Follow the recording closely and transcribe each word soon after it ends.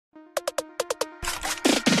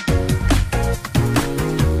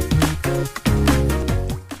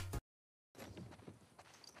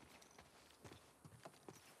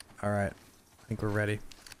think we're ready.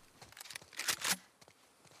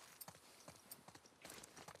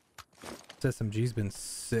 This SMG's been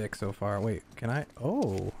sick so far. Wait, can I?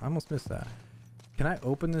 Oh, I almost missed that. Can I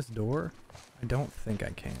open this door? I don't think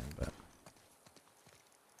I can, but...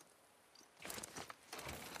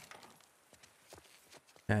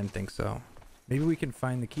 I didn't think so. Maybe we can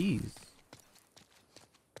find the keys.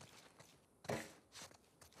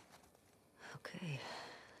 Okay.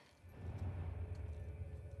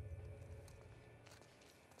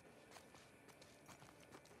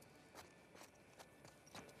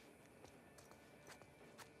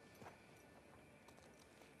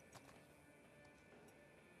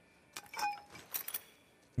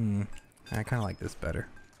 I kind of like this better.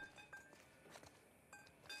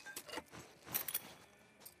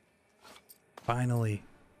 Finally,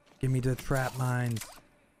 give me the trap mines.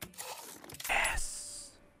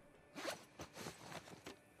 Yes.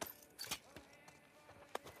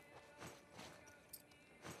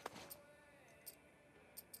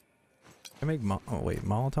 Can I make oh wait,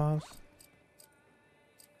 Molotovs?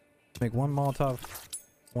 Make one Molotov,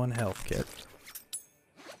 one health kit.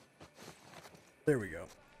 There we go.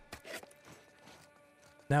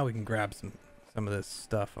 Now we can grab some of this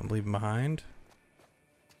stuff I'm leaving behind.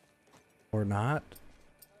 Or not.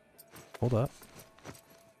 Hold up.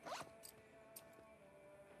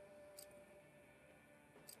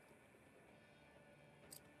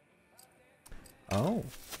 Oh.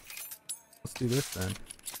 Let's do this then.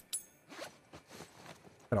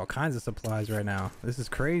 Got all kinds of supplies right now. This is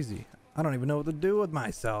crazy. I don't even know what to do with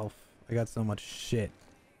myself. I got so much shit.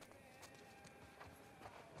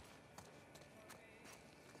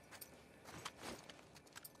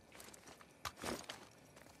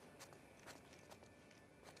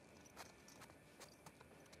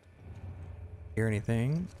 Hear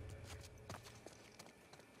anything?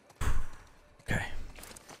 Okay.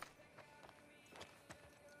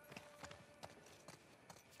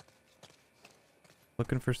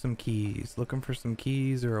 Looking for some keys. Looking for some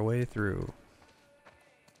keys or a way through.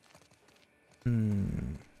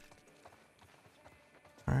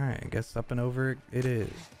 Alright, I guess up and over it is.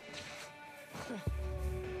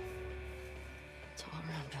 It's all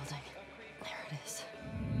around building. There it is.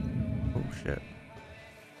 Oh shit.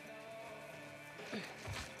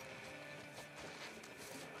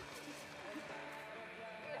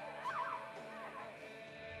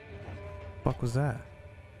 Fuck was that?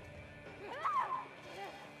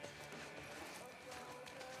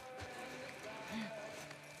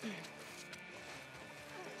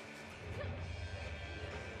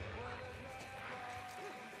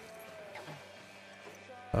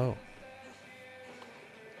 Oh.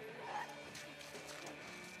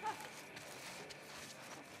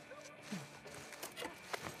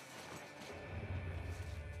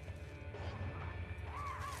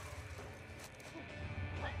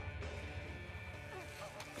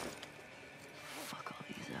 Fuck all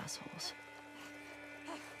these assholes.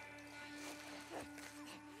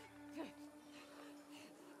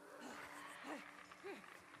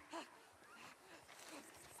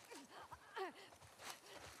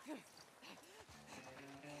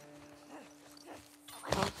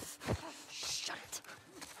 Shut it.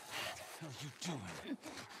 What are you doing?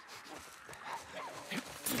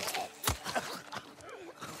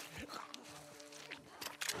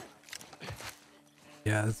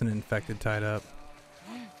 Yeah, there's an infected tied up.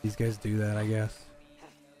 These guys do that, I guess.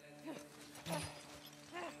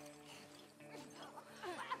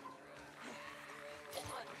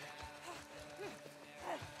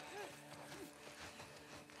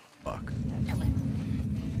 Fuck.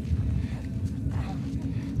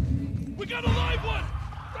 We got a live one!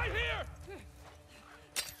 Right here!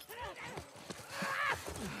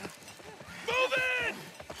 Move in!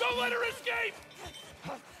 Don't let her escape!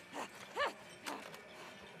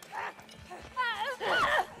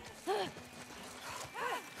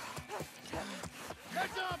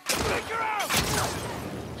 Heads up! Take her out!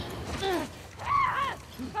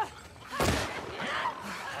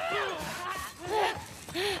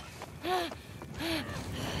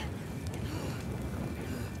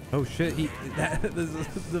 Oh shit,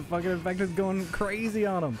 the fucking infected's going crazy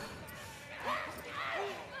on him.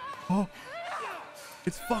 Oh,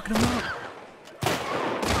 it's fucking him up.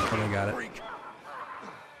 Oh, they got it.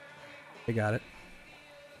 They got it.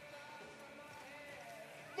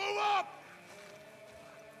 Move up!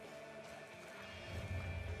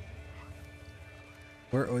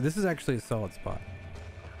 Oh, this is actually a solid spot.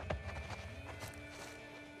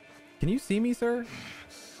 Can you see me, sir?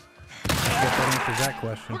 I guess that answers that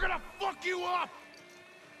question. We're gonna fuck you up!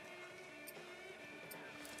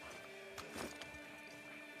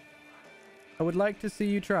 I would like to see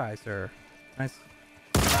you try, sir. Nice.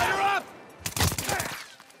 Fire up!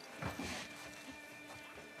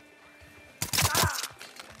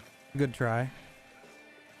 Good try.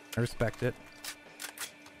 I respect it.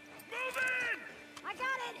 Move in! I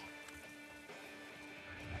got it!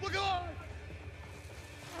 Look alive!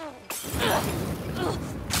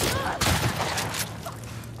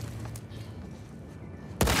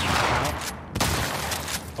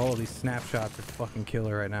 Oh, these snapshots are fucking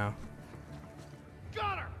killer right now.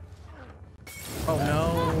 Got her! Oh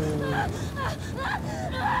no!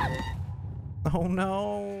 Oh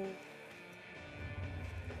no!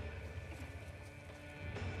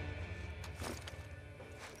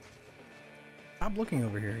 Stop looking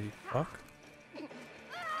over here, you fuck.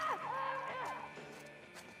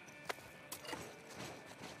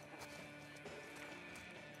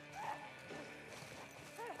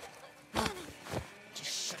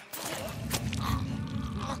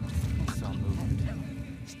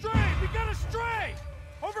 Stray! We got a stray!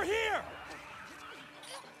 Over here!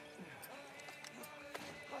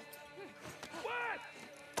 West!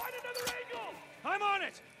 Find another angle! I'm on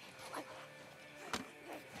it!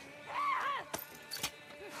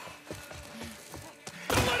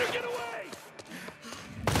 Don't let her get away!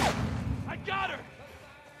 I got her!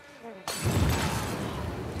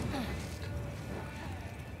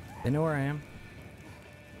 They know where I am.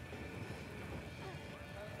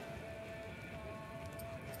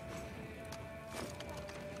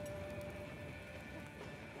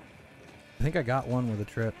 I think I got one with a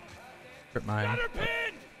trip mine. Got her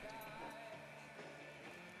pinned!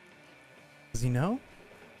 Does he know?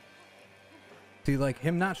 See, like,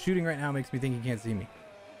 him not shooting right now makes me think he can't see me.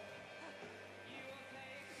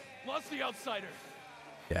 Lost the outsider.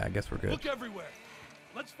 Yeah, I guess we're good. Look everywhere.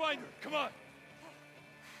 Let's find her. Come on.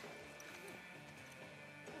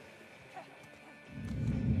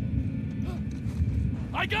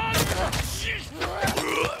 I got her!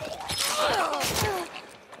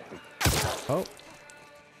 Oh.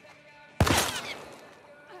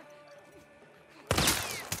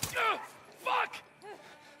 Fuck!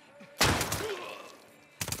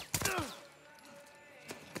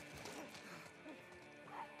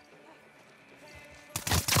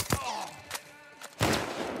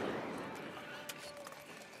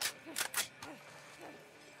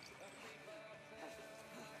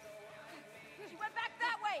 She went back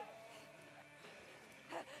that way!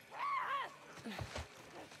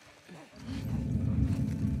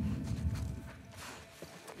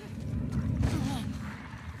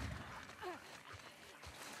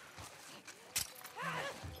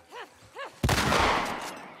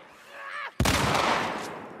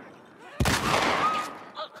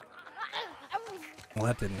 Well,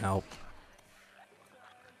 that didn't help.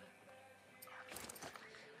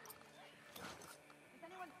 Does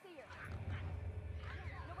anyone see her?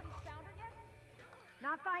 Nobody's found her yet?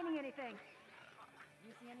 Not finding anything.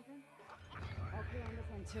 You see anything? All clear on this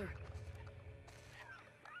end too.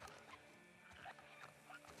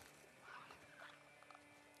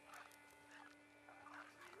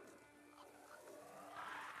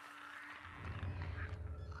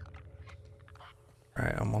 All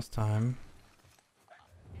right, almost time.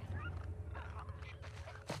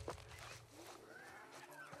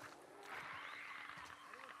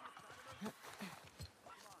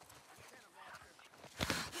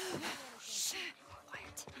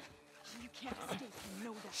 Quiet. You can't escape, you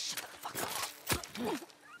know that. Shut the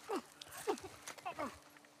fuck up.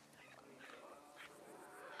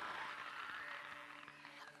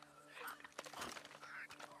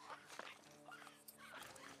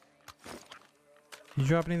 You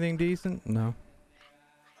drop anything decent? No.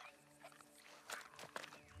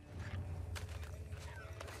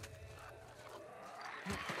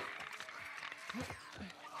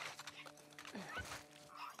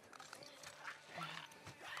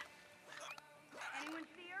 Anyone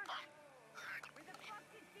see her? Where the fuck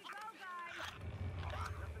did she go, guys?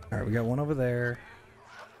 All right, we got one over there,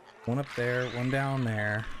 one up there, one down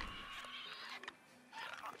there.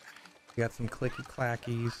 We got some clicky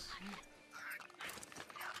clackies.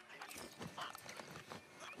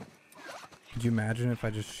 Could you imagine if I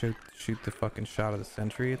just shoot the fucking shot of the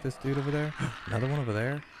sentry at this dude over there? Another one over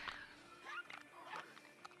there.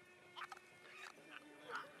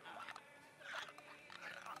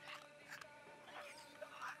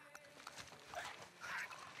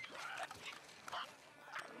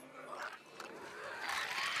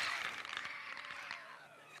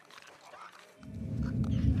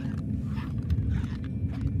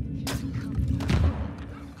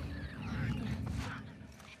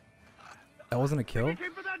 That wasn't a kill? Aim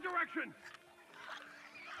for that direction!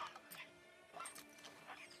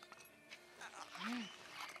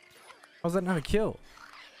 How's that not a kill?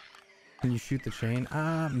 Can you shoot the chain?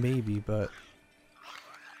 Maybe, but...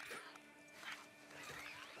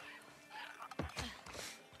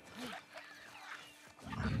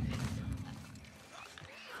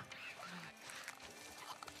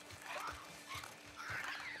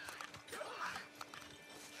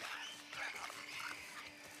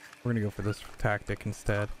 We're gonna go for this tactic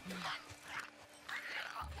instead.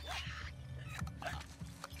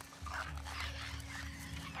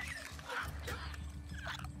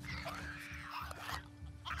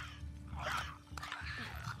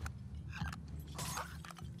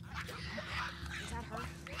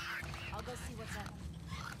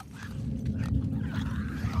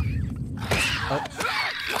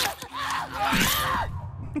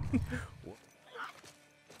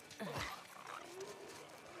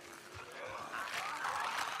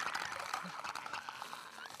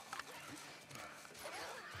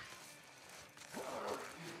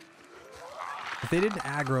 If they didn't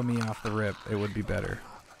aggro me off the rip, it would be better.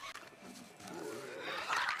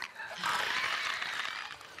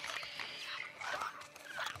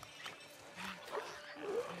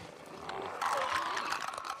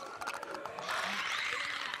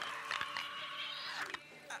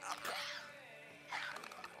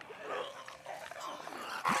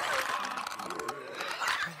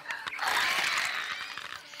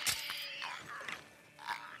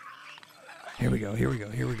 Here we go, here we go,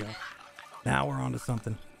 here we go. Now we're on to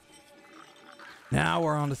something. Now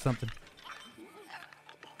we're on to something.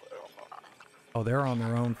 Oh, they're on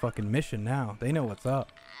their own fucking mission now. They know what's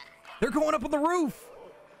up. They're going up on the roof!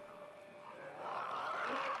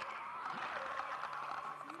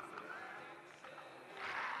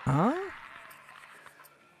 Huh?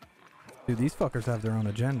 Dude, these fuckers have their own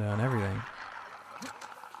agenda and everything.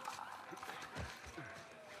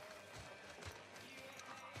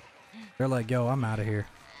 They're like, yo, I'm out of here.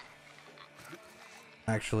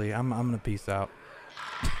 Actually, I'm gonna peace out.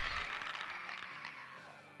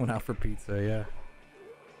 Went out for pizza, yeah.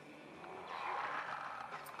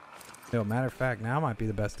 Yo, matter of fact, now might be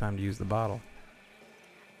the best time to use the bottle.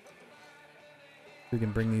 We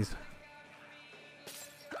can bring these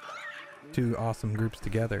two awesome groups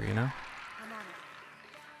together, you know?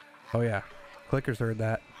 Oh yeah, Clickers heard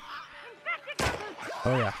that.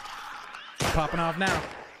 Oh yeah, popping off now.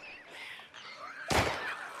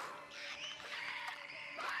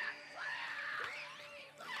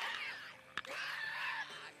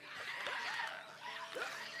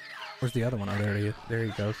 Where's the other one? Oh, there he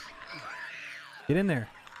goes. Get in there.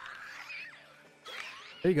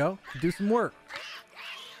 There you go. Do some work.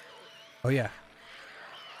 Oh yeah.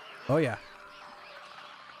 Oh yeah.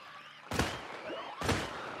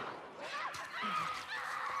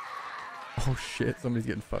 Oh shit, somebody's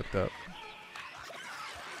getting fucked up.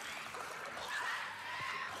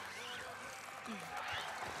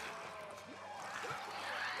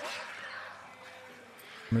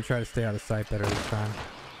 I'm gonna try to stay out of sight better this time.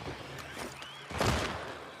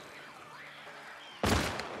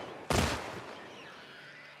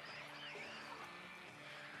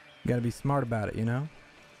 You gotta be smart about it, you know?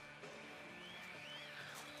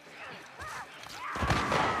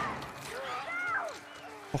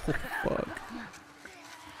 Oh, fuck.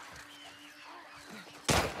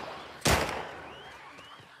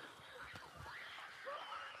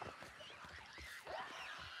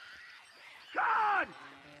 God!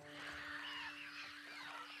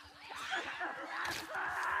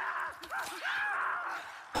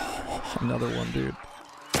 Another one, dude.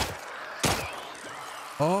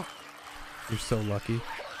 Oh, you're so lucky.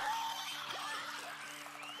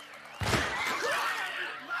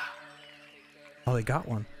 Oh, they got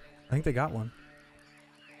one. I think they got one.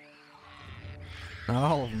 Not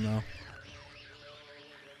all of them, though.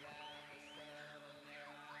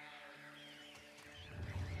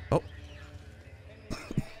 Oh.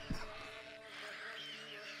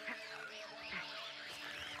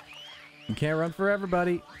 You can't run for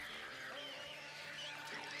everybody.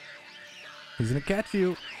 He's gonna catch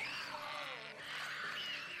you.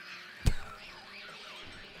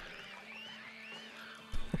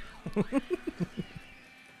 Look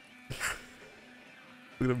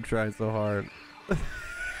at him trying so hard.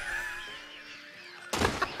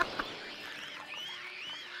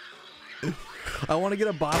 I want to get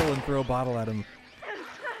a bottle and throw a bottle at him.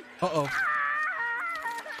 Uh-oh.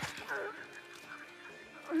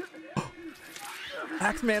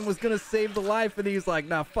 Axeman was gonna save the life and he's like,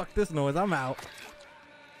 nah, fuck this noise, I'm out.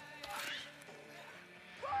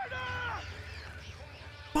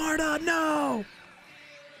 Marta, no!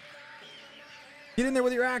 Get in there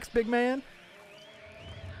with your axe, big man.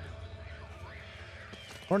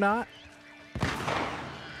 Or not.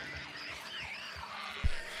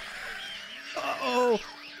 Oh,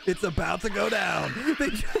 it's about to go down. They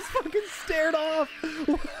just fucking stared off.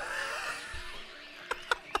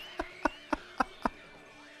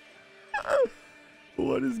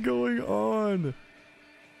 What is going on?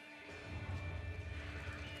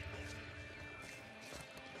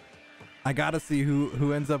 I gotta see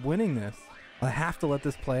who ends up winning this. I have to let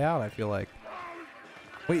this play out, I feel like.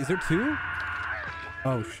 Wait, is there two?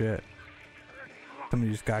 Oh shit.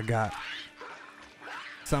 Somebody just got.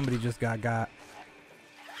 Somebody just got.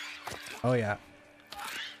 Oh yeah.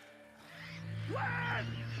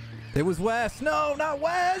 It was Wes. No, not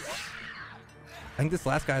Wes. I think this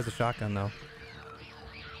last guy has a shotgun though.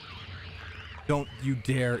 Don't you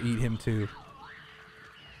dare eat him too.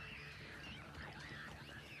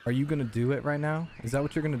 Are you gonna do it right now? Is that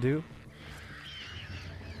what you're gonna do?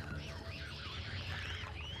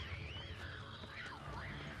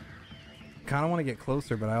 Kind of want to get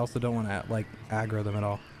closer, but I also don't want to like aggro them at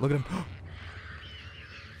all. Look at him.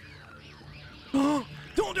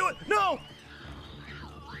 Don't do it! No!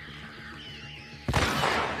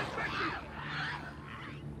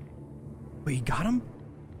 Wait, he got him?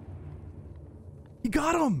 He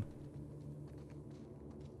got him!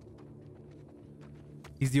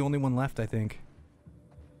 He's the only one left, I think.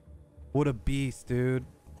 What a beast, dude.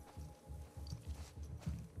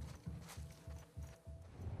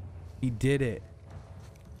 He did it.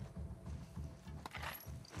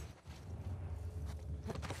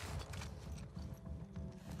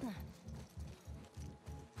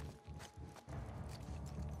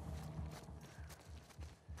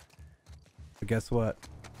 But guess what?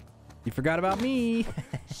 You forgot about me. Can't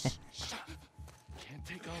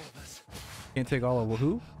take all of us. Can't take all of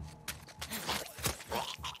who?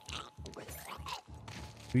 Who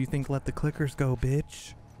do you think let the clickers go,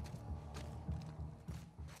 bitch?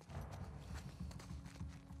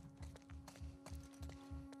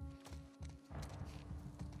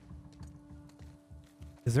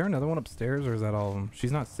 Is there another one upstairs, or is that all of them?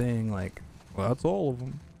 She's not saying like, well, that's all of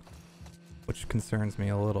them, which concerns me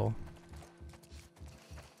a little.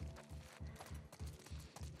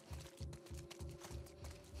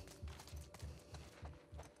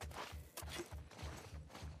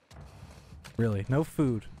 Really, no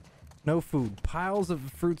food. No food. Piles of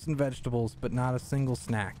fruits and vegetables, but not a single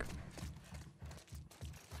snack.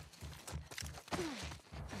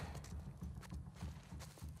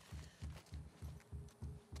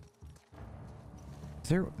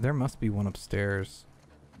 There must be one upstairs.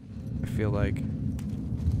 I feel like.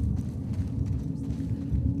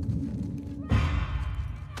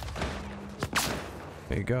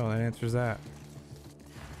 There you go. That answers that.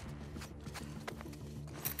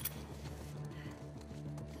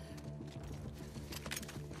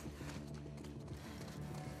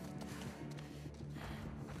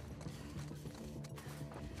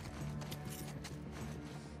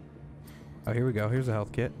 Oh, here we go. Here's a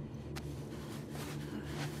health kit.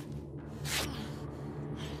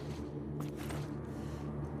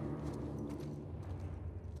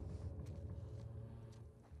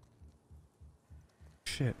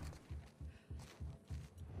 Shit.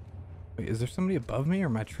 Wait, is there somebody above me or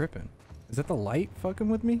am I tripping? Is that the light fucking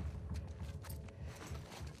with me?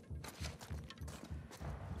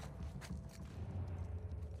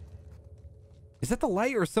 Is that the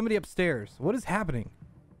light or somebody upstairs? What is happening?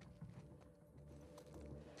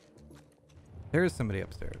 There is somebody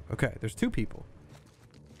upstairs. Okay, there's two people.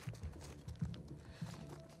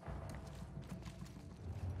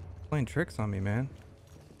 Playing tricks on me, man.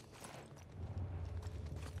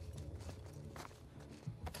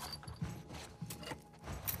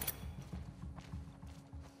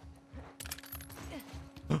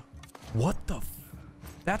 What the f—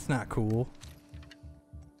 That's not cool.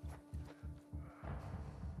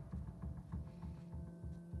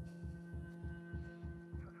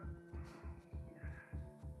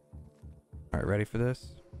 All right, ready for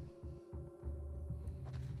this?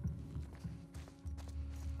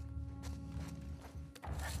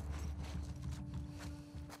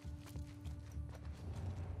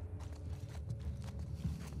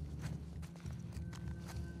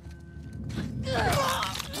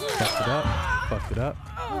 Fucked it up. Fucked it up.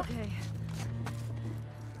 Okay.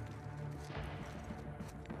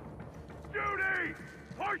 Judy!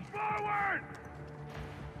 Push forward!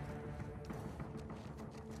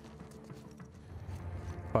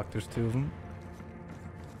 Fuck, there's two of them.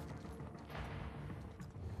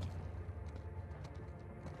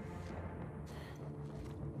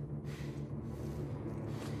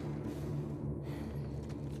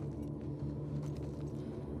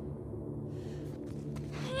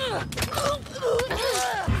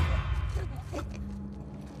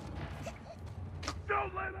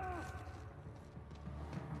 Don't let up!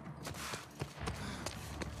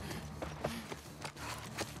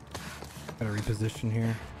 Gotta reposition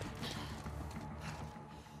here.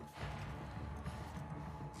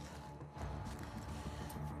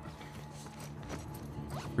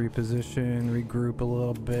 Reposition, regroup a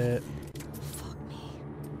little bit. Fuck me.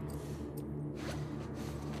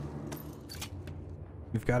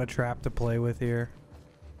 We've got a trap to play with here.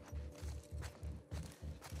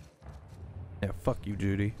 Yeah, fuck you,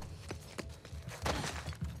 Judy.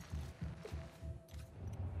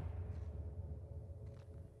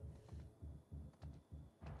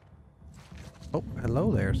 Oh,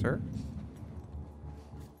 hello there, sir.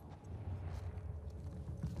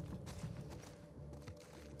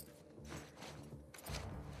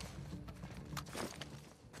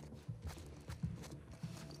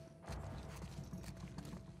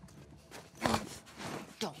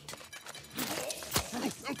 Don't.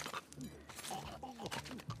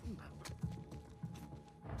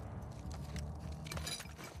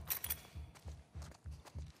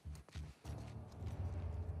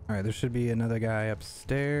 All right, there should be another guy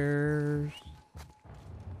upstairs.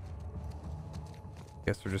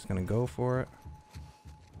 Guess we're just gonna go for it.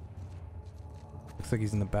 Looks like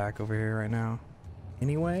he's in the back over here right now.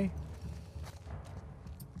 Anyway.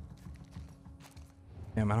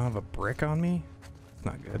 Damn, I don't have a brick on me? It's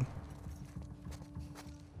not good.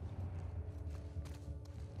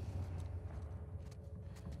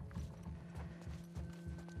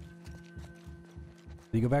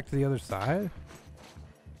 Did you go back to the other side?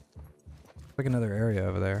 Like another area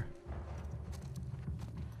over there.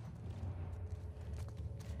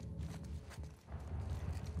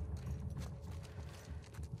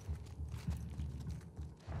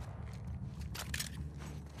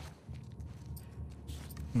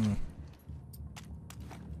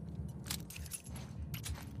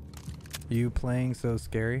 You playing so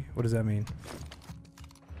scary? What does that mean?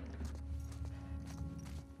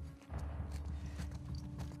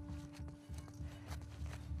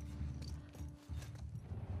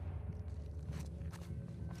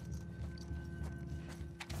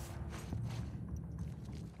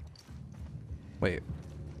 Wait,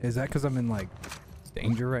 is that because I'm in like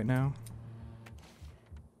danger right now?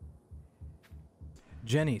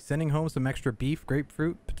 Jenny, sending home some extra beef,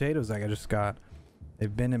 grapefruit, potatoes I just got.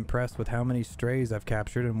 They've been impressed with how many strays I've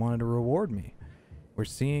captured and wanted to reward me. We're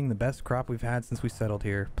seeing the best crop we've had since we settled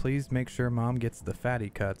here. Please make sure Mom gets the fatty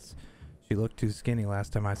cuts. She looked too skinny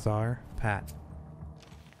last time I saw her. Pat.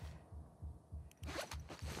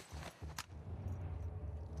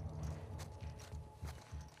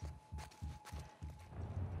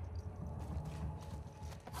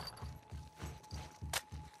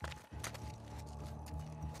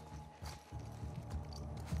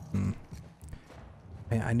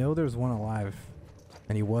 I know there's one alive,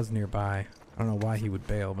 and he was nearby. I don't know why he would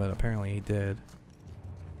bail, but apparently he did.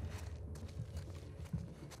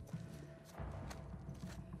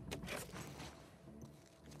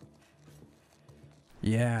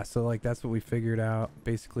 Yeah, so like that's what we figured out.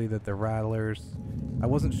 Basically that the rattlers... I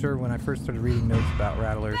wasn't sure when I first started reading notes about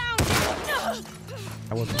rattlers.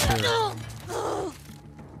 I wasn't sure.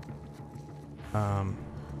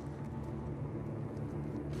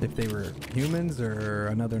 If they were humans or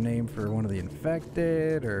another name for one of the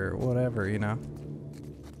infected or whatever, you know.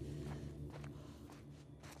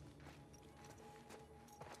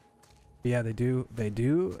 But yeah, they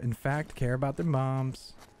do in fact care about their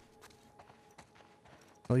moms.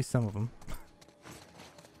 At least some of them.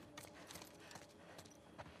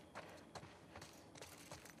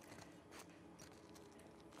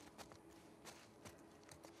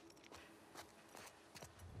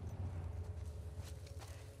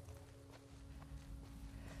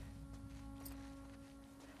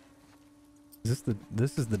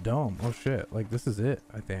 This is the dome. Oh shit. Like this is it,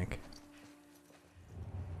 I think.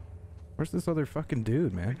 Where's this other fucking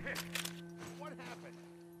dude, man? What happened?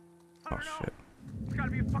 Oh shit. It's gotta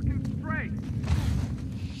be a fucking stray.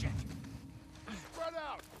 Shit. Spread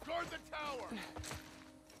out. Guard the tower.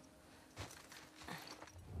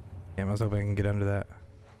 Damn, I was hoping I can get under that.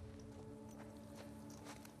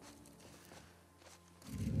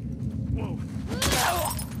 Whoa.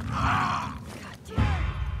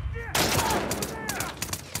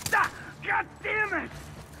 God damn it!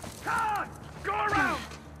 Todd! Go around!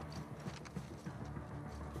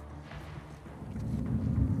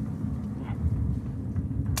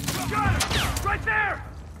 Got him! Right there!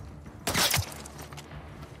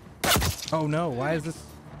 Oh no, why is this?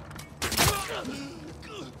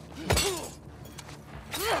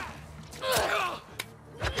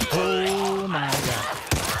 Oh my god.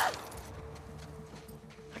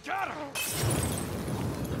 I got him!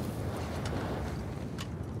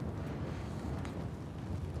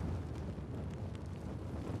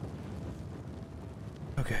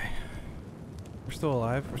 Okay. We're still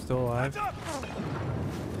alive. We're still alive. Hands up!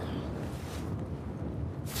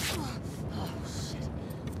 Oh, shit.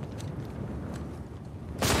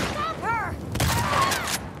 Stop her!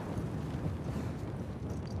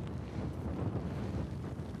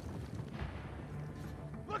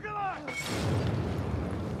 Look alive!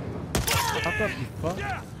 Pop up, you fuck.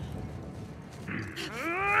 Yeah!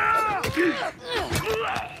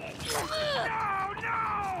 No,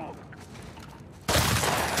 no!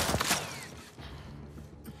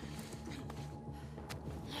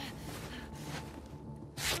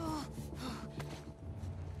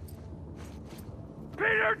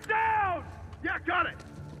 Peter, down! Yeah, got it!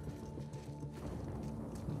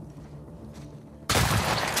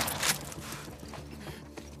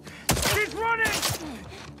 He's running!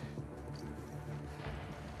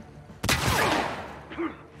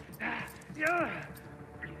 Yeah.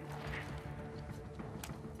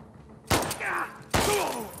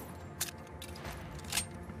 Oh,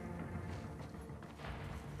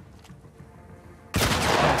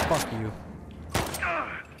 fuck you.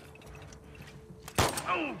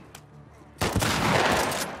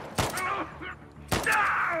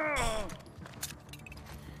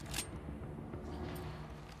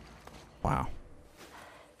 Wow.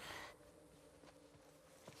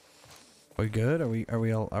 We good? Are we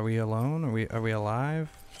alone? Are we alive?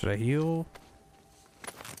 Should I heal?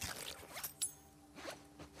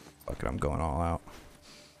 Fuck it, I'm going all out.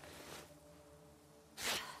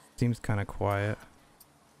 Seems kind of quiet.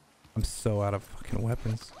 I'm so out of fucking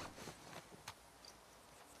weapons.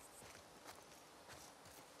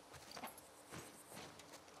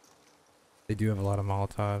 They do have a lot of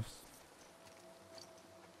Molotovs.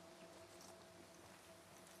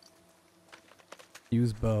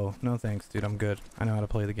 Use bow. No thanks, dude. I'm good. I know how to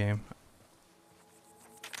play the game.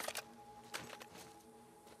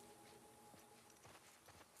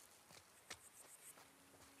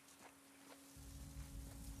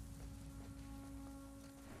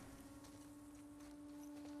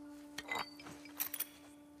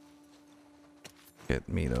 Get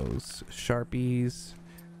me those Sharpies.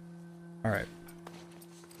 Alright.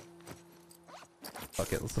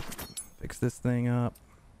 Fuck it. Let's fix this thing up.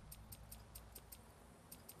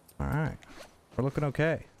 Alright. We're looking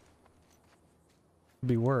okay. Could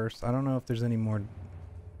be worse. I don't know if there's any more.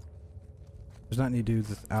 There's not any dudes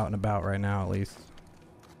that's out and about right now, at least.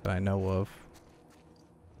 That I know of.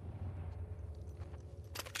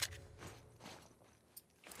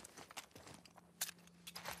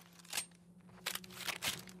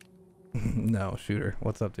 No, shooter.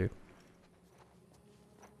 What's up, dude?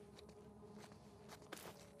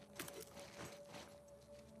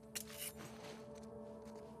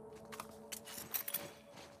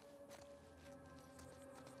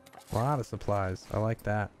 A lot of supplies. I like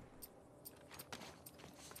that.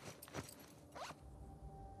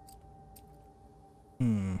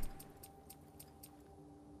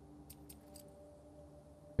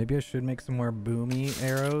 Maybe I should make some more boomy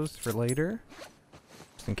arrows for later.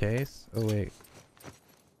 Just in case. Oh, wait.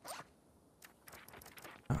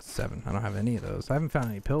 Oh, 7. I don't have any of those. I haven't found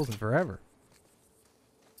any pills in forever.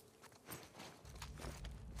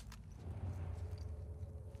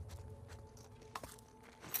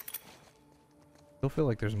 Still feel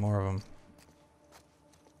like there's more of them.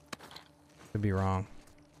 Could be wrong.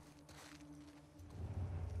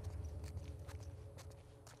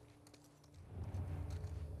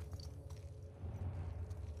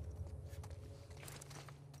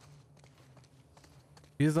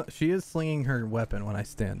 She is slinging her weapon when I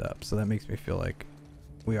stand up, so that makes me feel like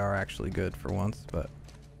we are actually good for once, but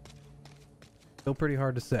still pretty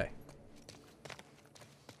hard to say.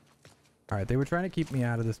 Alright, they were trying to keep me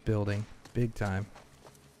out of this building. Big time.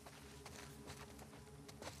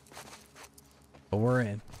 But we're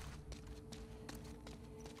in.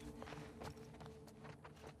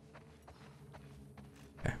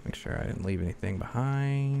 Okay, make sure I didn't leave anything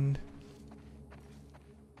behind.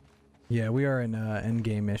 Yeah, we are in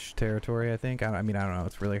endgame-ish territory, I think. I mean, I don't know.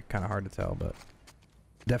 It's really kind of hard to tell, but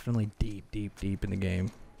definitely deep, deep, deep in the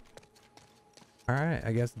game. Alright,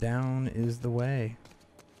 I guess down is the way.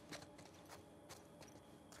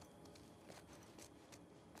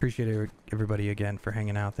 Appreciate everybody again for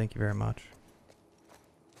hanging out. Thank you very much.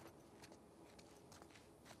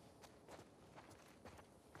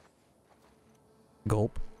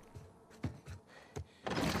 Gulp.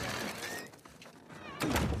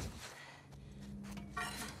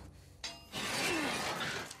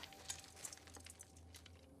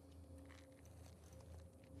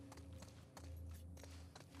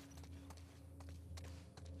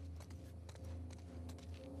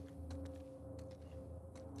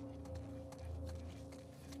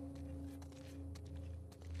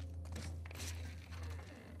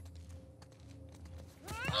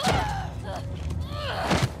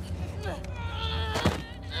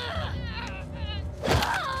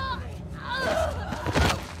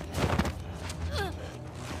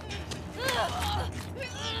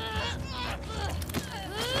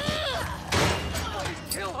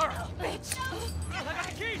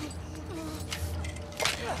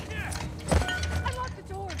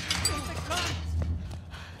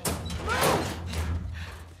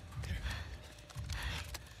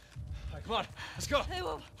 go. Hey,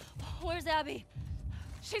 where's Abby?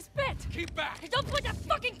 She's bit! Keep back. Hey, don't put that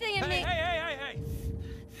fucking thing in me! Hey!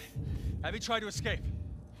 Abby tried to escape.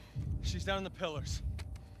 She's down in the pillars.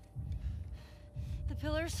 The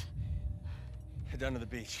pillars? Head down to the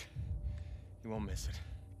beach. You won't miss it.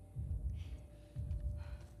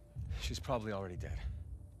 She's probably already dead.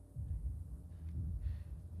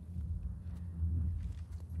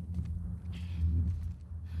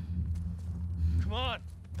 Come on!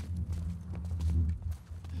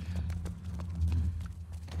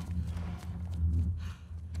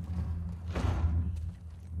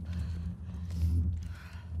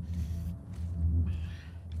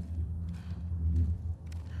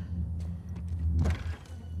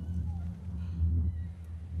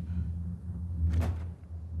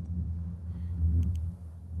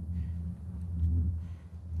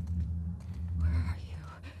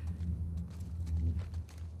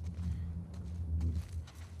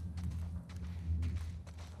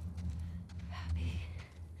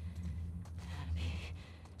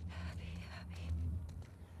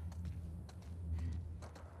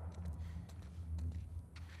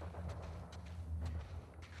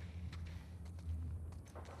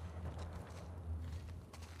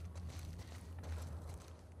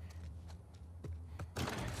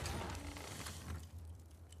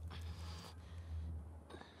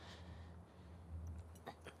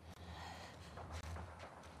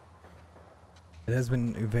 It has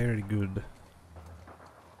been very good.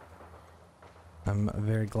 I'm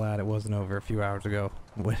very glad it wasn't over a few hours ago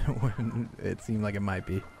when it seemed like it might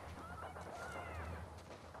be.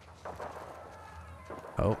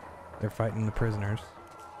 Oh, they're fighting the prisoners.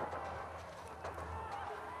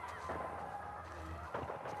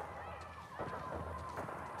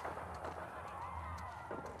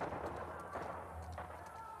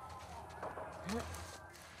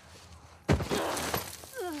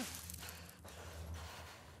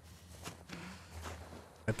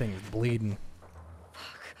 That thing is bleeding.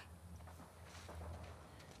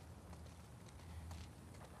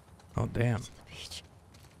 Oh, damn.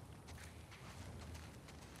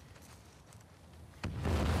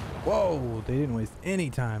 Whoa, they didn't waste any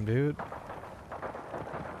time, dude.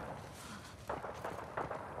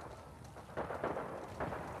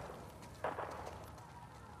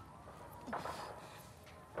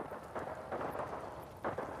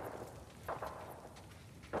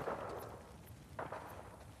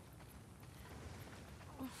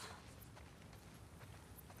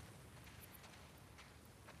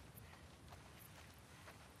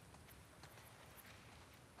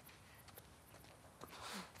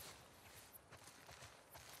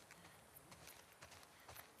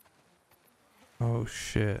 Oh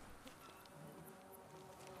shit.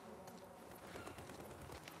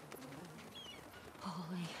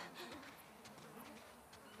 Holy.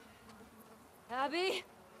 Abby?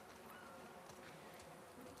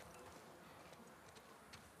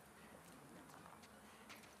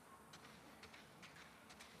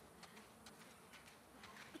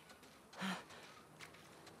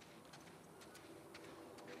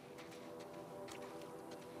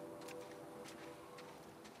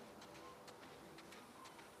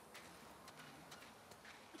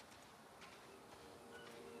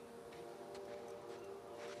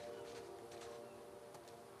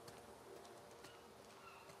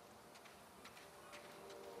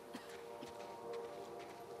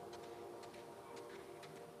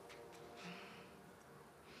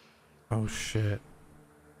 Oh shit.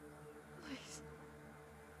 Please.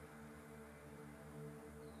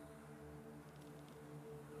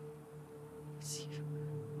 It's you.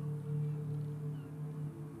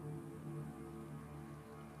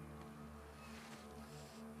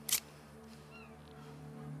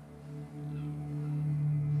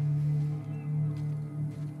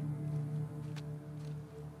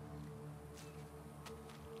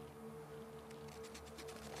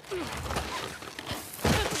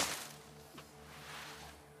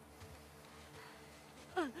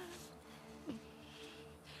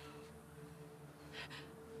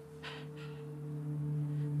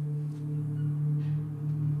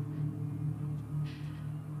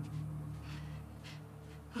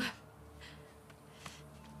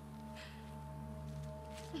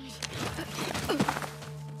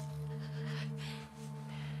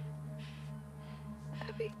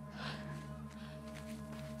 Abby.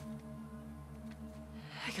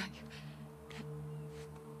 I got you.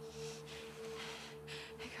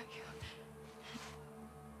 I got you.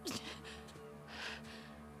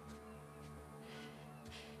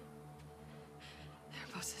 They're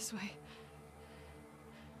both this way.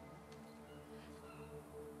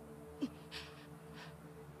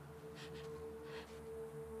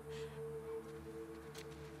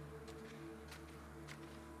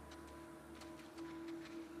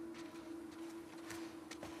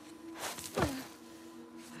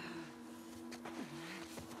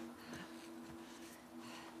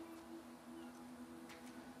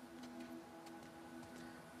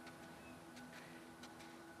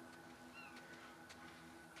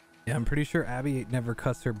 Yeah, I'm pretty sure Abby never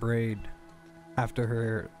cuts her braid after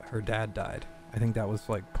her dad died. I think that was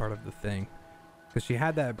like part of the thing, because she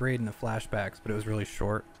had that braid in the flashbacks, but it was really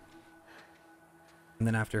short. And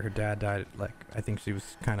then after her dad died, like, I think she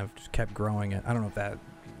was kind of just kept growing it. I don't know if that,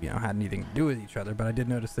 you know, had anything to do with each other, but I did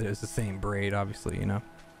notice that it was the same braid, obviously, you know.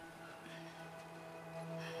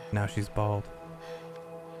 Now she's bald.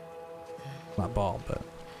 Not bald, but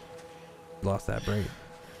lost that braid.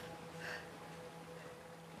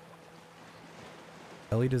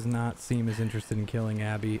 Ellie does not seem as interested in killing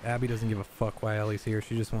Abby. Abby doesn't give a fuck why Ellie's here.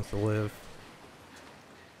 She just wants to live.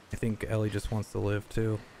 I think Ellie just wants to live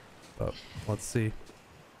too. But let's see.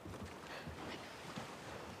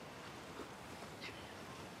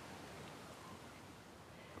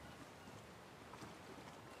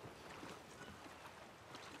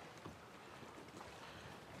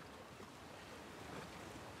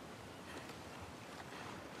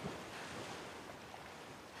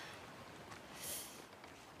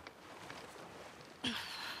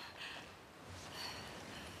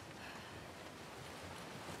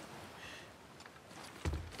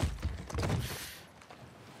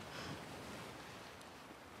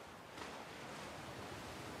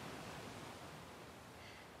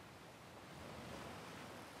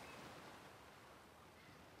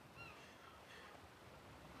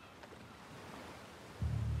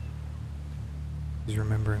 She's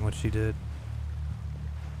remembering what she did.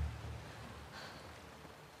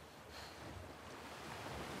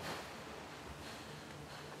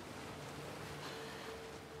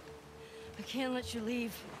 I can't let you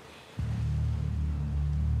leave.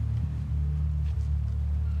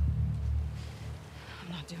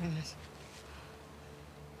 I'm not doing this.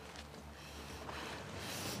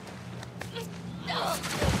 No.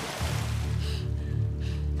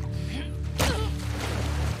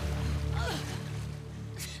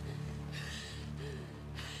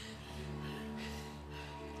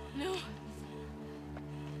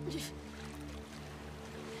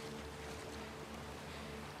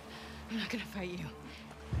 I'm not gonna fight you.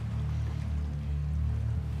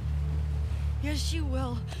 Yes, you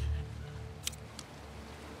will.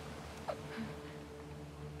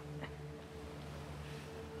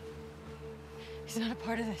 He's not a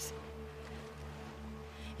part of this.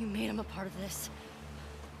 You made him a part of this.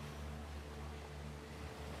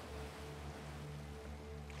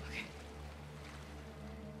 Okay.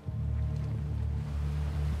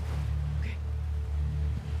 Okay.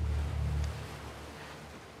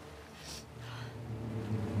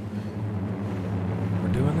 We're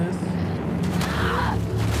doing this?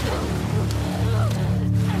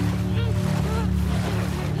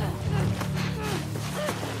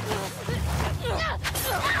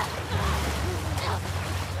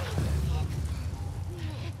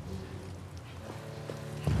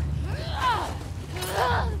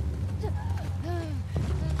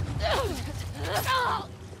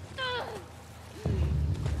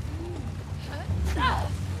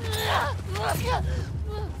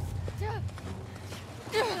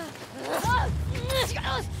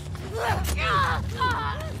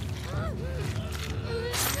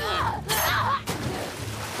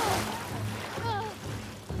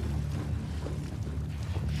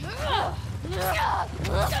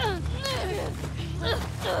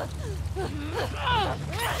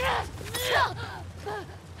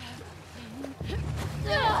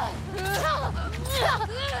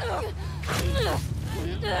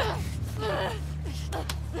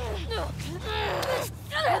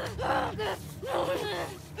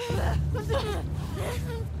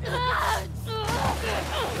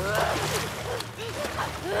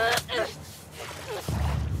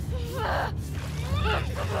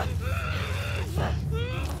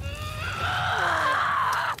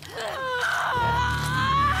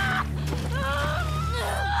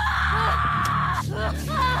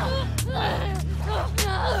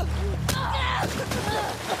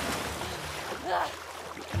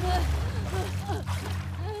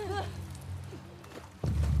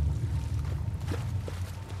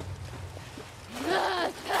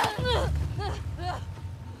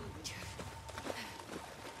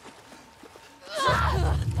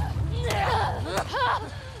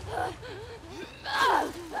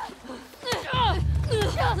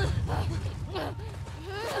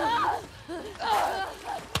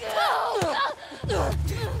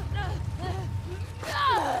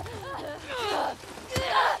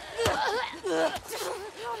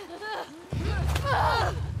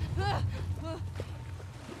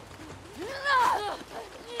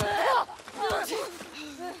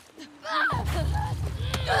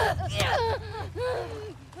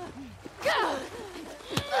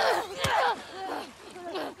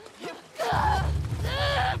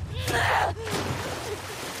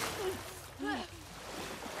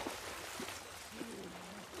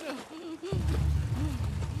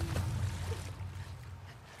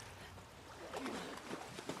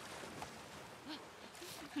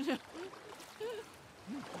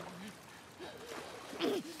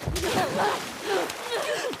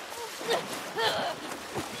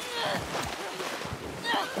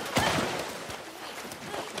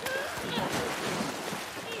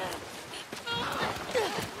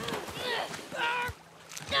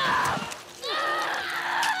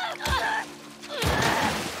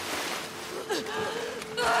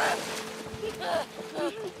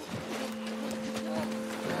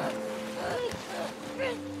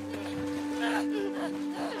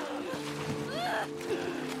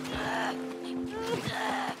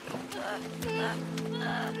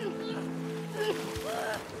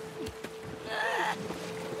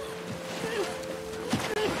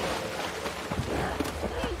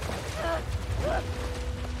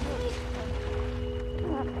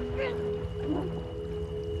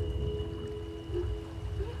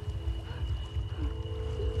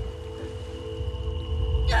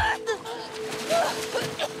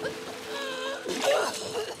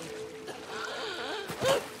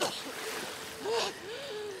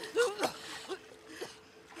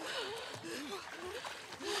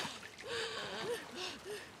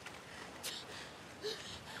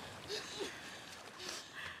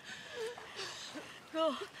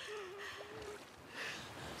 Go.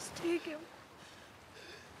 Just take him.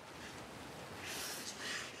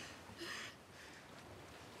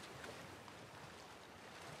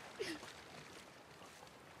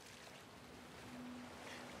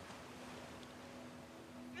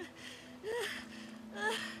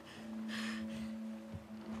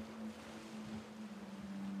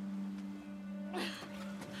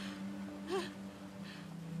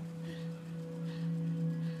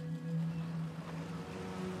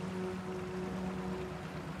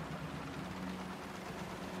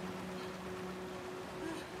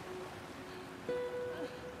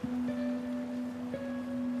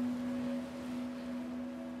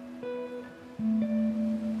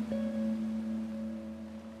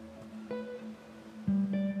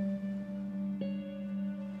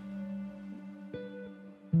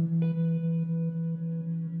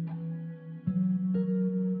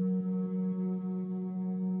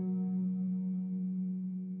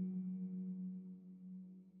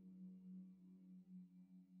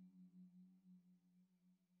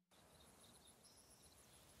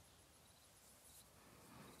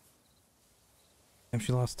 And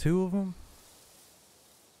she lost 2 of them?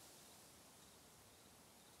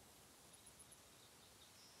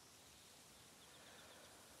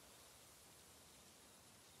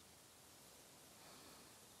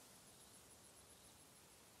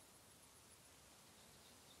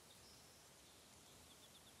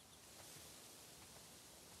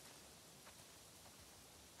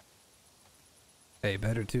 Hey,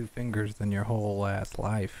 better 2 fingers than your whole ass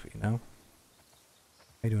life, you know? How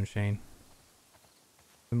you doing, Shane?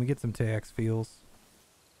 Can we get some tayX feels?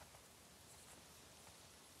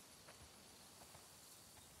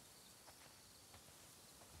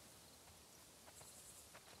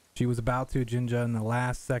 She was about to, Jinja, in the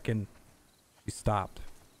last second, she stopped.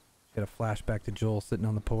 She had a flashback to Joel sitting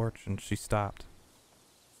on the porch, and she stopped.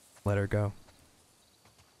 Let her go.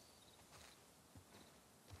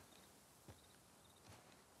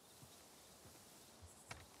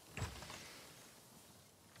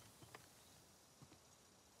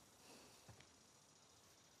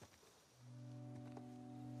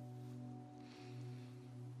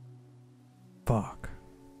 Fuck.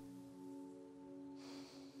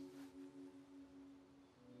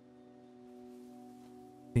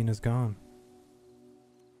 Tina's gone.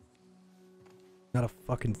 Not a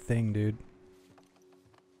fucking thing, dude.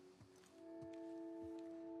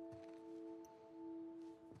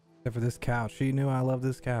 Except for this couch. She knew I love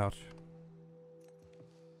this couch.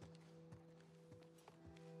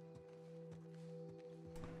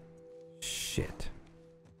 Shit.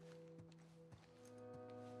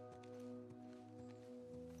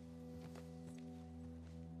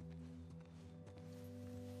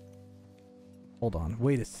 Hold on,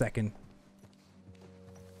 wait a second.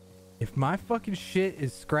 If my fucking shit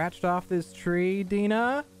is scratched off this tree,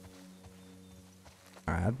 Dina.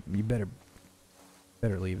 Alright, you better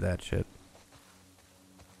leave that shit.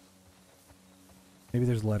 Maybe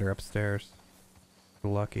there's a letter upstairs. We're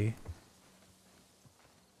lucky.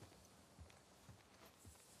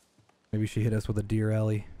 Maybe she hit us with a Dear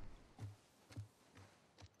Ellie.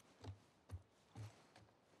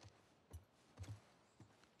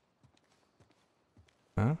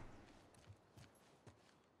 Huh?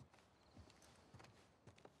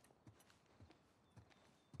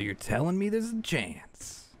 You're telling me there's a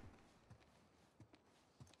chance.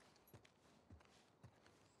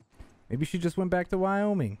 Maybe she just went back to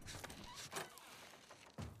Wyoming.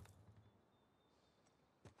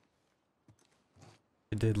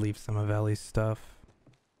 did leave some of Ellie's stuff.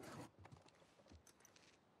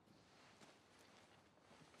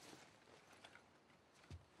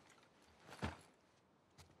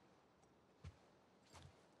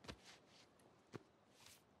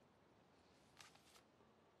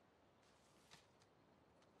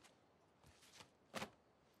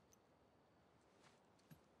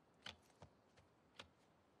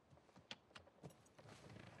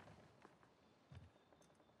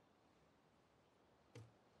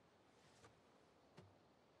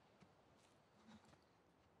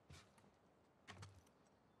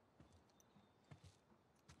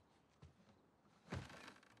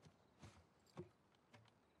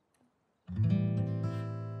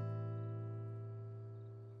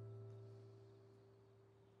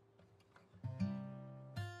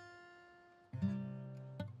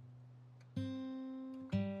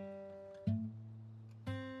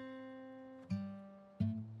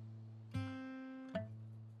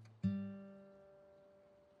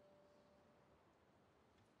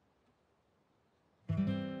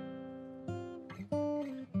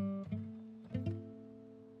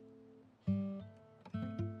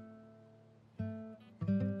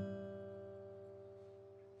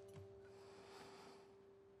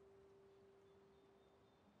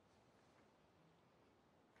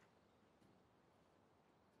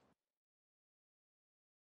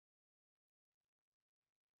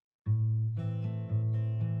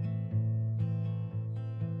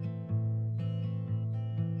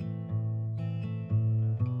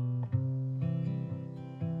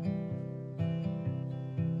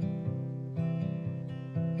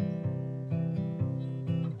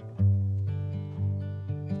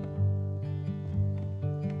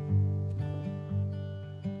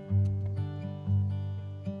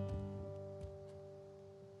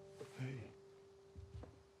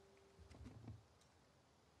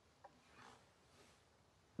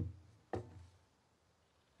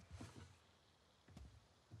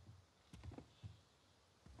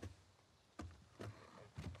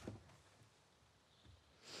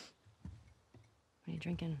 What are you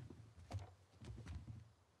drinking?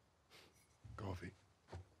 Coffee.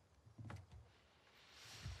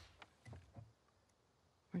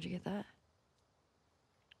 Where'd you get that?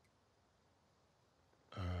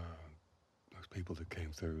 Those people that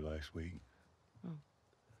came through last week. Oh.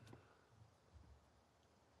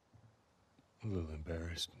 A little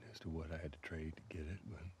embarrassed as to what I had to trade to get it,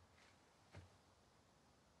 but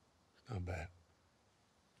it's not bad.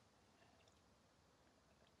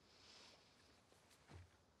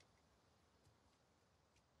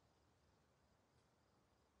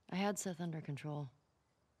 I had Seth under control.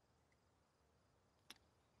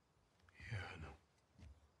 Yeah, I know.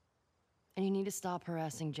 And you need to stop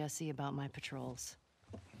harassing Jesse about my patrols.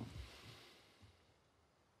 Okay.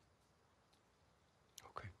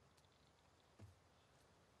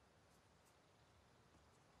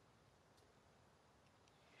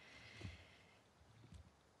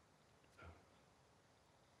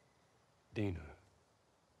 Dina. Is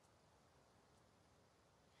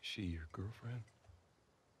she your girlfriend?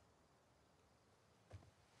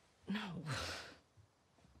 No.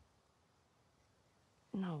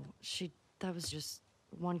 No, that was just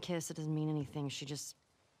one kiss. It doesn't mean anything. She just,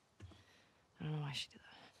 I don't know why she did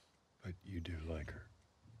that. But you do like her.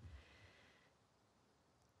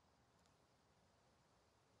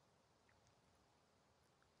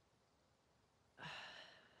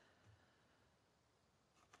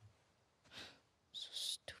 So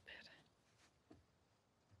stupid.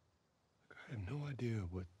 I have no idea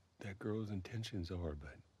what that girl's intentions are,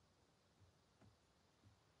 but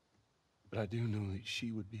I do know that she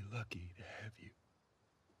would be lucky to have you.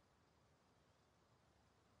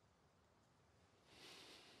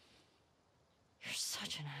 You're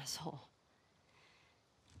such an asshole.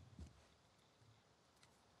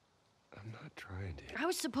 I'm not trying to. I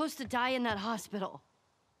was supposed to die in that hospital.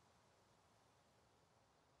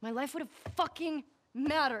 My life would have fucking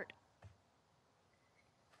mattered.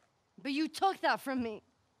 But you took that from me.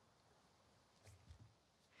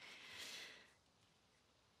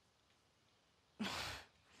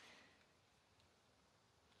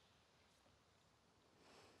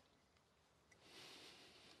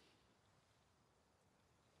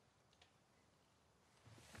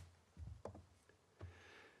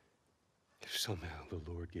 If somehow the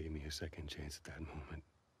Lord gave me a second chance at that moment,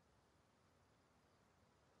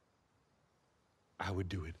 I would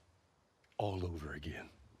do it all over again.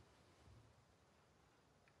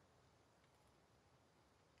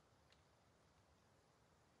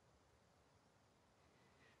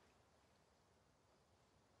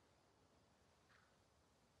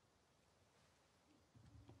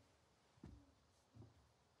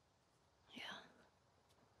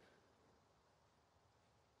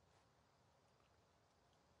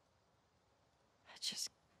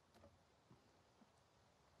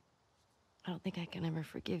 I don't think I can ever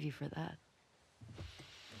forgive you for that.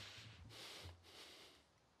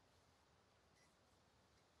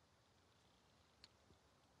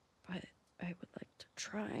 But I would like to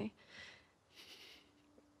try.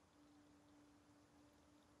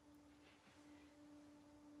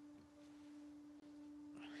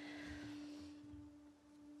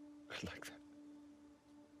 I'd like that.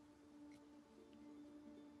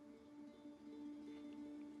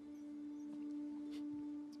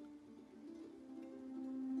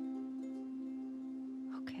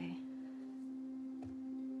 Okay.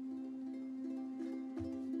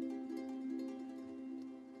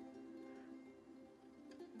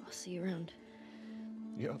 I'll see you around.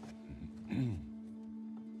 Yep.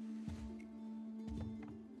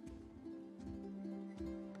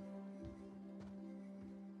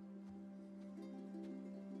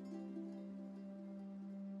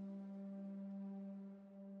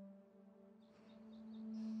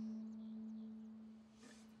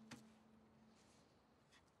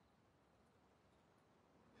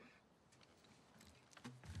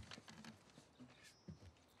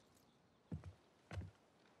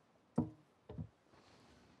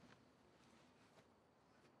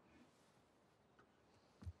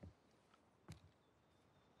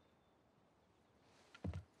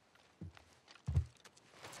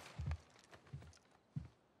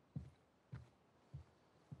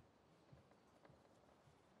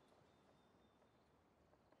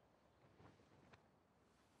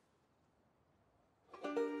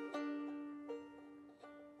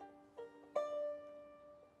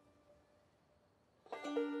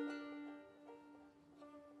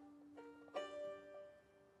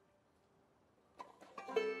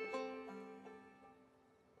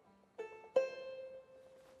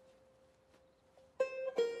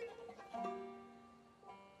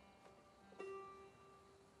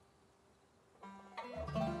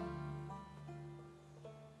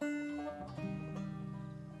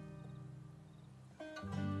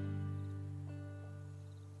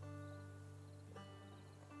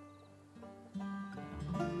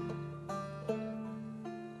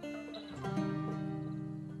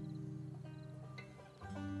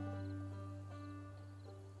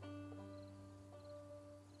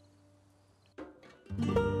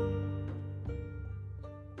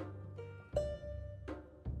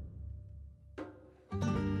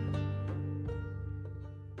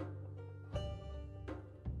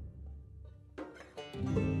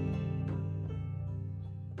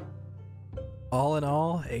 All in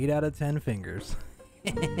all, 8 out of 10 fingers.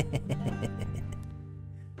 I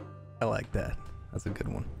like that. That's a good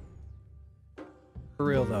one. For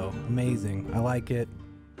real though, amazing. I like it.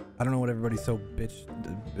 I don't know what everybody's so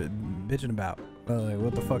bitching about. Like,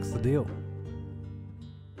 what the fuck's the deal?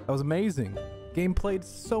 That was amazing. Game played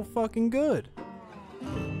so fucking good.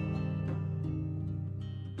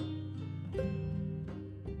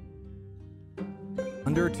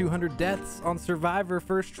 Under 200 deaths on Survivor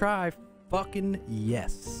first try. Fucking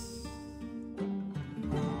yes.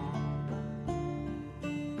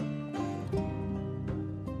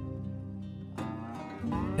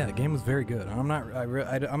 Yeah, the game was very good. I'm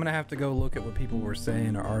gonna have to go look at what people were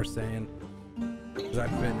saying or are saying, because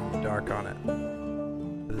I've been in the dark on it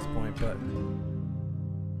to this point. But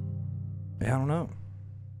yeah, I don't know.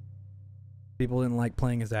 People didn't like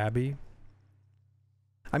playing as Abby.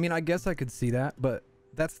 I mean, I guess I could see that, but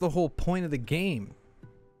that's the whole point of the game.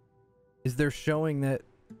 Is they're showing that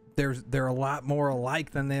they're a lot more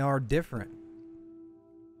alike than they are different,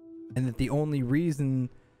 and that the only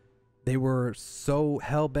reason they were so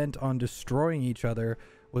hell-bent on destroying each other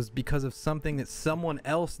was because of something that someone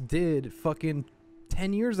else did fucking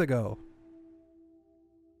 10 years ago.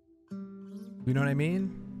 You know what I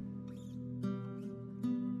mean?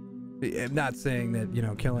 I'm not saying that, you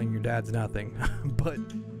know, killing your dad's nothing, but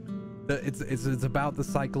it's about the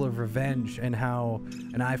cycle of revenge and how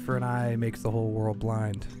an eye for an eye makes the whole world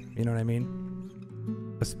blind. You know what I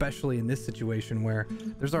mean? Especially in this situation where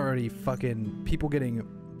there's already fucking people getting,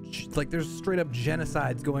 like, there's straight up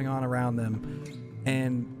genocides going on around them,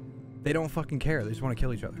 and they don't fucking care. They just want to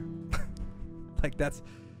kill each other. Like, that's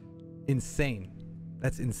insane.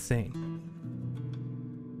 That's insane.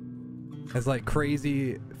 As like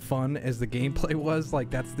crazy fun as the gameplay was, like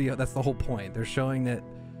that's the whole point. They're showing that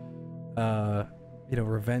you know,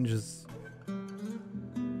 revenge is,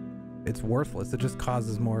 it's worthless. It just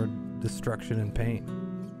causes more destruction and pain.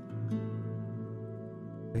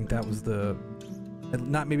 I think that was the,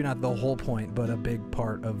 maybe not the whole point, but a big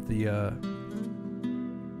part of the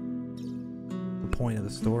point of the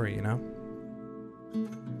story, you know?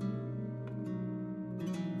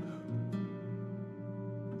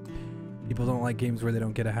 people don't like games where they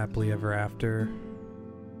don't get a happily ever after.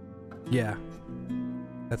 Yeah,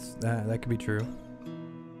 that could be true.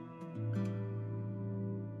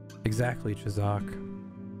 Exactly,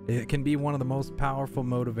 Chizak. It can be one of the most powerful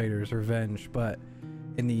motivators, revenge, but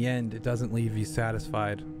in the end, it doesn't leave you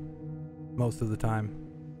satisfied most of the time.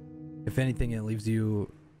 If anything, it leaves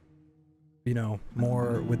you, you know,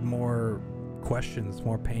 with more questions,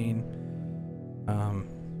 more pain,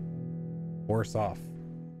 worse off.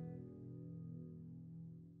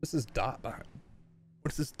 What's this dot behind?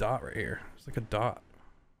 What's this dot right here? It's like a dot.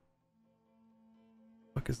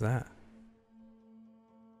 What is that?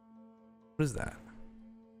 What is that?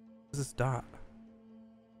 What is this dot?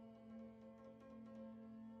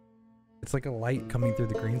 It's like a light coming through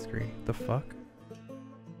the green screen. The fuck?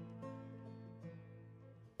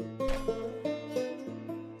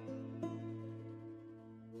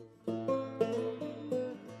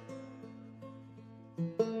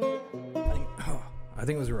 I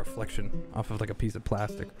think it was a reflection off of like a piece of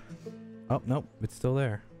plastic. Oh, nope, it's still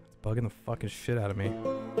there. It's bugging the fucking shit out of me.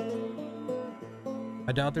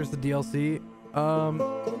 I doubt there's the DLC.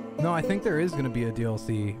 No, I think there is gonna be a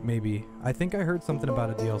DLC, maybe. I think I heard something about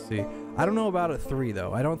a DLC. I don't know about a 3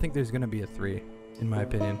 though. I don't think there's gonna be a 3, in my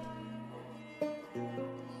opinion.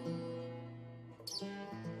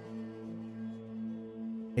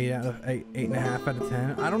 Eight and a half out of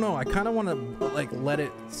 10. I don't know. I kind of want to like let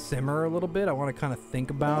it simmer a little bit. I want to kind of think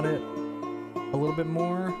about it a little bit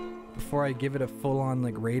more before I give it a full-on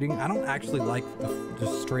like rating. I don't actually like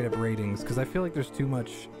just straight up ratings because I feel like there's too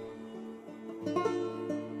much.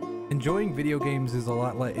 Enjoying video games is a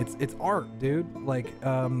lot like it's art, dude. Like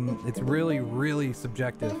it's really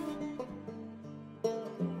subjective.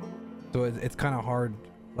 So it's kind of hard,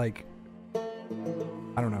 like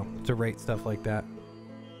I don't know, to rate stuff like that.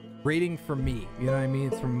 Rating for me, you know what I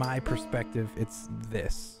mean? It's from my perspective. It's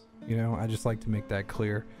this, you know. I just like to make that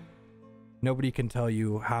clear. Nobody can tell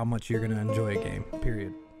you how much you're gonna enjoy a game,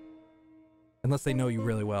 period. Unless they know you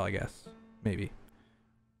really well, I guess. Maybe.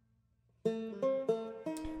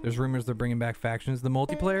 There's rumors they're bringing back factions. The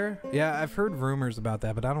multiplayer? Yeah, I've heard rumors about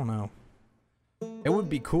that, but I don't know. It would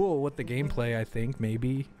be cool with the gameplay, I think,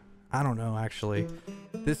 maybe. I don't know, actually.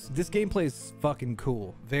 This gameplay is fucking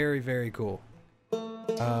cool. Very cool.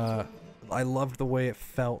 I loved the way it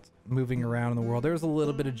felt moving around in the world. There was a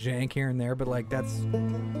little bit of jank here and there, but like that's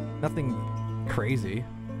nothing crazy.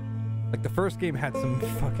 Like the first game had some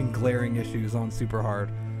fucking glaring issues on super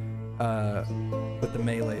hard, with the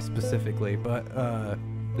melee specifically, but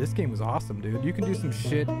this game was awesome, dude. You can do some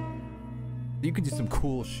shit. You can do some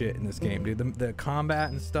cool shit in this game, dude. The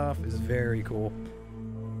combat and stuff is very cool.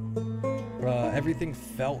 Everything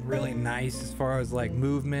felt really nice as far as like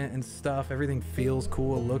movement and stuff. Everything feels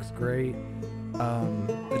cool. It looks great.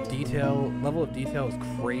 The level of detail is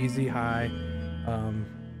crazy high.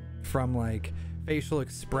 From like facial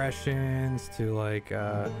expressions to like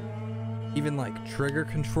even like trigger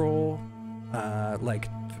control. Like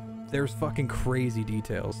there's fucking crazy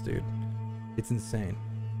details, dude. It's insane.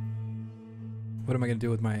 What am I gonna do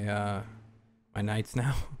with my my nights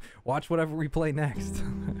now? Watch whatever we play next.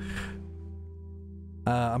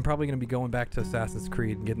 I'm probably going to be going back to Assassin's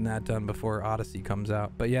Creed and getting that done before Odyssey comes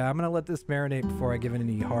out. But yeah, I'm going to let this marinate before I give it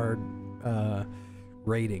any hard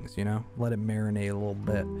ratings, you know? Let it marinate a little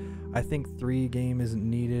bit. I think a third game isn't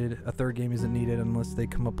needed unless they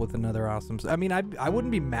come up with another awesome... I mean, I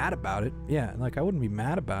wouldn't be mad about it. Yeah, like I wouldn't be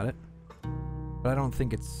mad about it. But I don't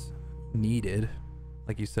think it's needed,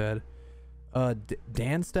 like you said.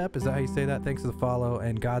 Dan Step, is that how you say that? Thanks for the follow.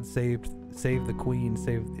 And God save the Queen,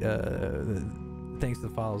 thanks to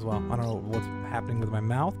the follow as well. I don't know what's happening with my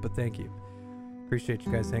mouth, but thank you. Appreciate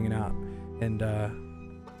you guys hanging out and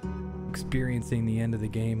experiencing the end of the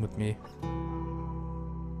game with me.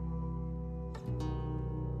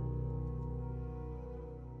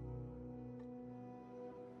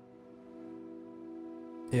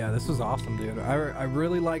 Yeah, this was awesome, dude. I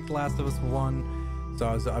really liked Last of Us 1. So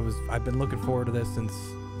I've been looking forward to this since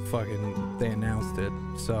fucking they announced it.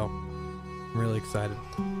 So I'm really excited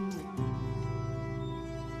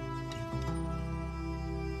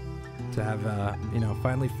to have you know,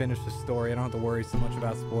 finally finish the story. I don't have to worry so much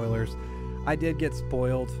about spoilers. I did get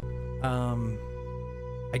spoiled,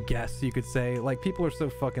 I guess you could say. Like, people are so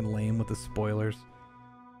fucking lame with the spoilers.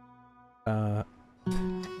 They're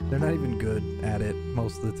not even good at it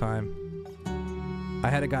most of the time. I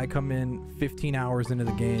had a guy come in 15 hours into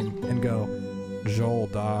the game and go, Joel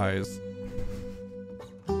dies.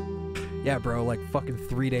 Yeah, bro, like fucking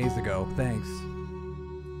 3 days ago. Thanks.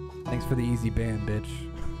 Thanks for the easy ban, bitch.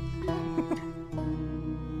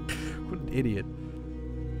 What an idiot.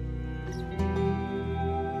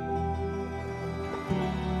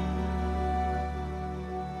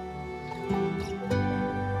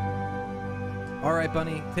 All right,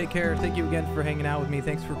 Bunny. Take care. Thank you again for hanging out with me.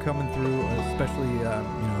 Thanks for coming through, especially, you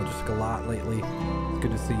know, just a lot lately. It's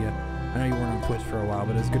good to see you. I know you weren't on Twitch for a while,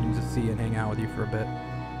 but it's good to see you and hang out with you for a bit.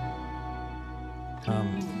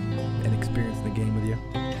 And experience the game with you.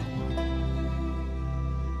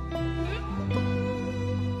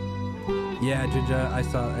 Yeah, Jinja, I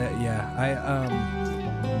saw. Yeah,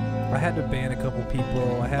 I had to ban a couple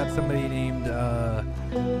people. I had somebody named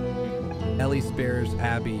Ellie Spares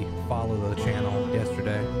Abby follow the channel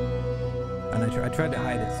yesterday, and I tried to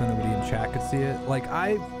hide it so nobody in chat could see it. Like,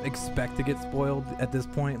 I expect to get spoiled at this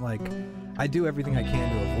point. Like, I do everything I can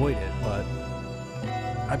to avoid it, but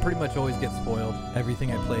I pretty much always get spoiled.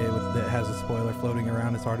 Everything I play with that has a spoiler floating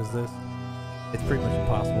around as hard as this, it's pretty much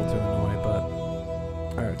impossible to annoy,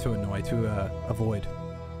 or to avoid.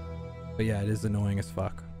 But yeah, it is annoying as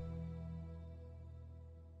fuck.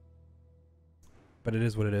 But it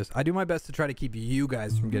is what it is. I do my best to try to keep you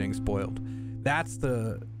guys from getting spoiled. That's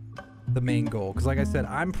the main goal. Because like I said,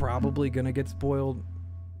 I'm probably going to get spoiled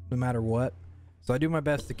no matter what. So I do my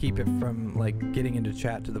best to keep it from like getting into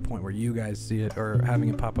chat to the point where you guys see it or having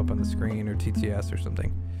it pop up on the screen or TTS or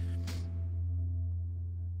something.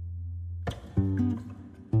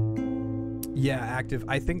 Yeah, active.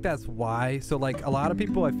 I think that's why. So like a lot of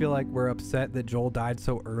people, I feel like were upset that Joel died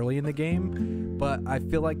so early in the game, but I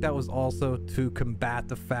feel like that was also to combat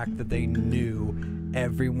the fact that they knew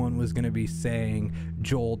everyone was going to be saying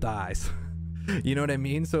Joel dies. You know what I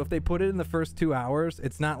mean? So if they put it in the first 2 hours,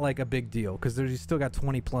 it's not like a big deal because you still got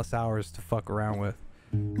 20 plus hours to fuck around with.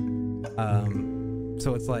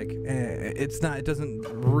 So it's like it doesn't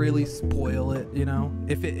really spoil it, you know.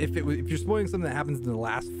 If you're spoiling something that happens in the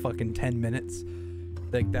last fucking 10 minutes,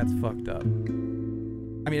 like that's fucked up.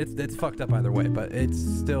 I mean, it's fucked up either way, but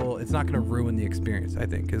it's not gonna ruin the experience, I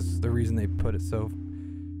think, is the reason they put it so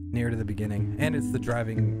near to the beginning, and it's the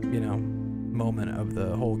driving, you know, moment of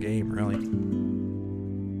the whole game, really.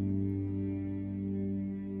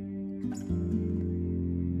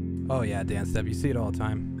 Oh yeah, Dan Step, you see it all the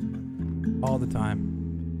time. All the time.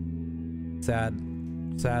 Sad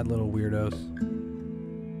little weirdos.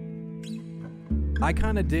 I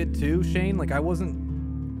kind of did too, Shane. Like I wasn't,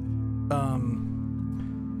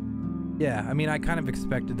 yeah, I mean, I kind of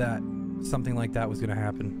expected that something like that was gonna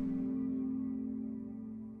happen.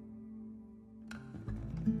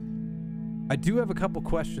 I do have a couple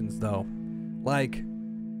questions though. Like,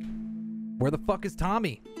 where the fuck is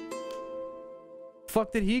Tommy?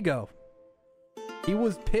 Fuck did he go? He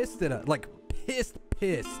was pissed at us, like pissed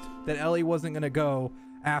that Ellie wasn't gonna go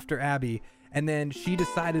after Abby, and then she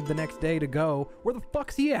decided the next day to go. Where the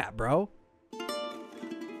fuck's he at, bro?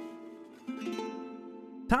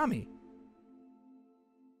 Tommy.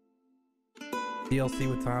 DLC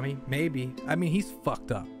with Tommy? Maybe. I mean, he's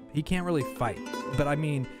fucked up. He can't really fight. But I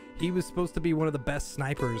mean, he was supposed to be one of the best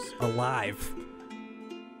snipers alive.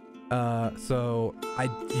 So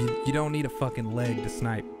you don't need a fucking leg to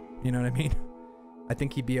snipe. You know what I mean? I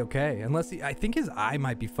think he'd be okay. Unless I think his eye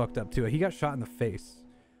might be fucked up too. He got shot in the face.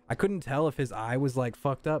 I couldn't tell if his eye was like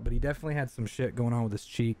fucked up, but he definitely had some shit going on with his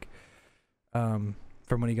cheek from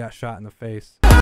when he got shot in the face.